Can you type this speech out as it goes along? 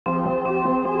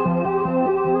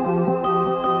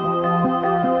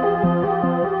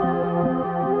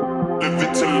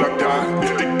till I die.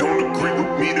 If they don't agree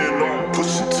with me, then I'ma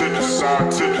push it to the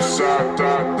side, to the side,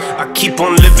 die. I keep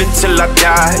on living till I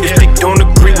die. If they don't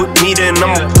agree with me, then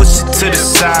I'ma push it to the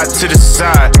side, to the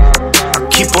side. I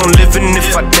keep on living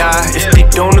if I die. If they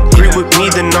don't agree with me,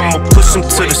 then I'ma push them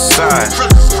to the side.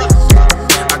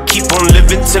 I keep on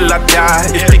living till I die.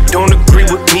 If they don't agree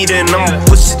with me, then I'ma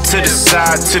push it to the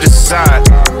side, to the side.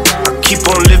 I keep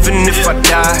on living if I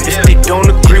die. If they don't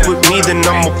agree with me, then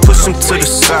I'ma push them to the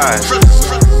side.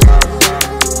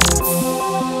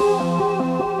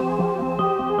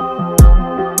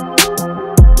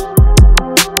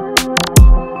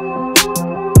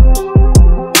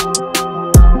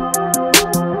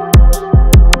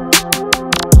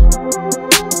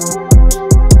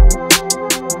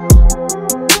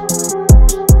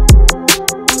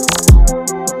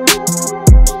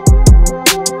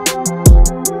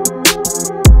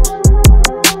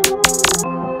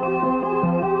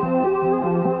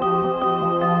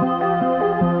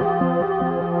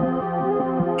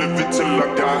 Live it till I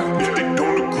die. If they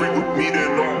don't agree with me,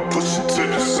 then I'ma push it to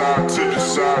the side, to the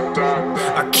side,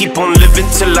 die. I keep on living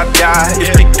till I die.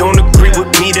 If they don't agree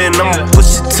with me, then I'ma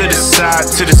push it to the side,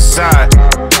 to the side.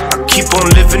 I keep on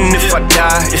living if I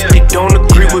die. If they don't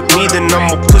agree with me, then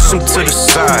I'ma push them to the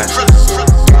side.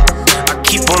 I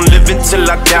keep on living till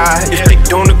I die. If they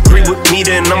don't agree with me,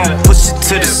 then I'ma push it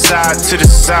to the side, to the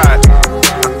side.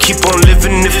 I keep on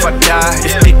living if I die.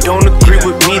 If they don't agree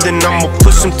with me, then I'ma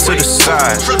push them to the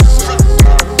side.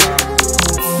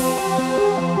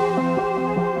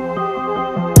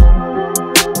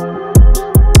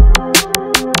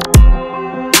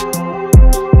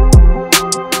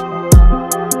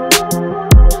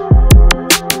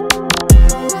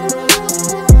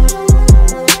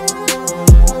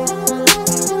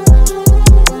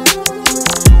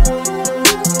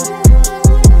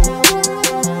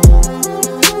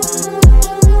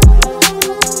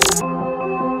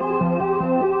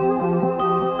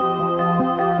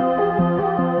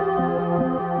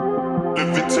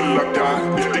 Live it till I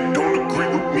die. If they don't agree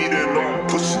with me, then I'ma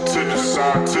push it to the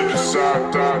side, to the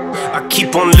side, die. I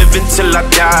keep on living till I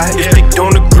die. If they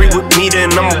don't agree with me,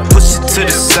 then I'ma push it to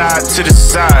the side, to the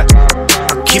side.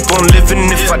 I keep on living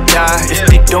if I die. If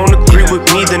they don't agree with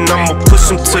me, then I'ma push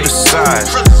them to the side.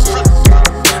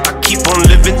 I keep on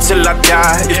living till I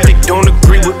die. If they don't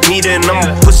agree with me, then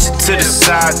I'ma push it to the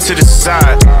side, to the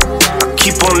side. I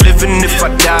keep on living if I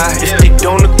die. If they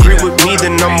don't agree with me,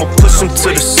 then I'ma push them to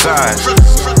the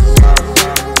side.